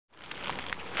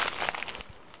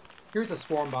Here's a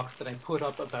swarm box that I put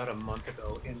up about a month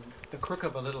ago in the crook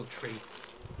of a little tree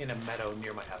in a meadow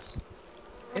near my house.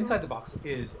 Inside the box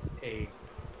is a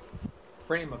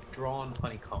frame of drawn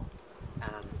honeycomb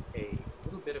and a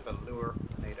little bit of a lure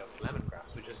made of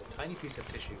lemongrass, which is a tiny piece of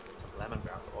tissue with some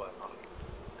lemongrass oil on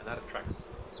it. And that attracts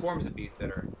swarms of bees that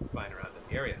are flying around in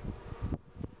the area.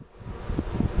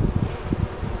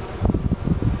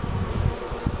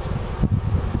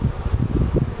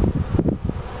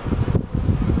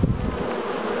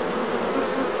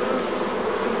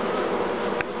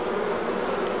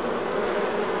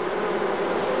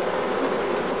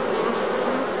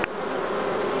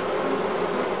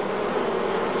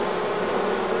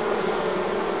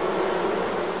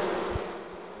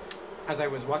 As I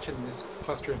was watching this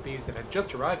cluster of bees that had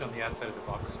just arrived on the outside of the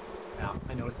box,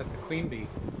 I noticed that the queen bee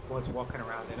was walking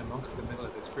around in amongst the middle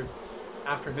of this group.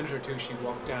 After a minute or two, she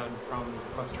walked down from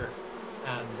the cluster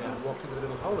and walked into the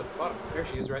little hole at the bottom. There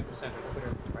she is, right in the center. Look at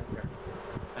her, right there.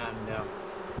 And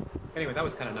anyway, that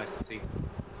was kind of nice to see.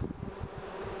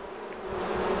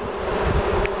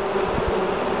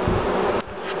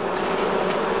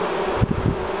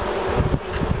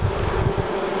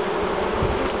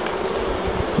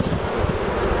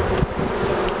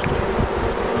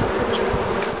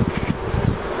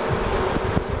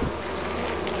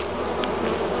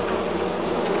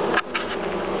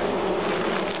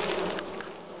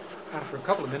 After a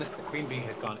couple of minutes, the queen bee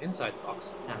had gone inside the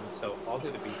box, and so all the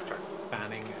other bees started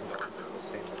fanning and going into the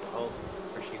same little hole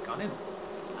where she had gone in.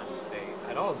 And they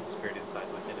had all disappeared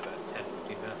inside within about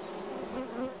 10-15 minutes.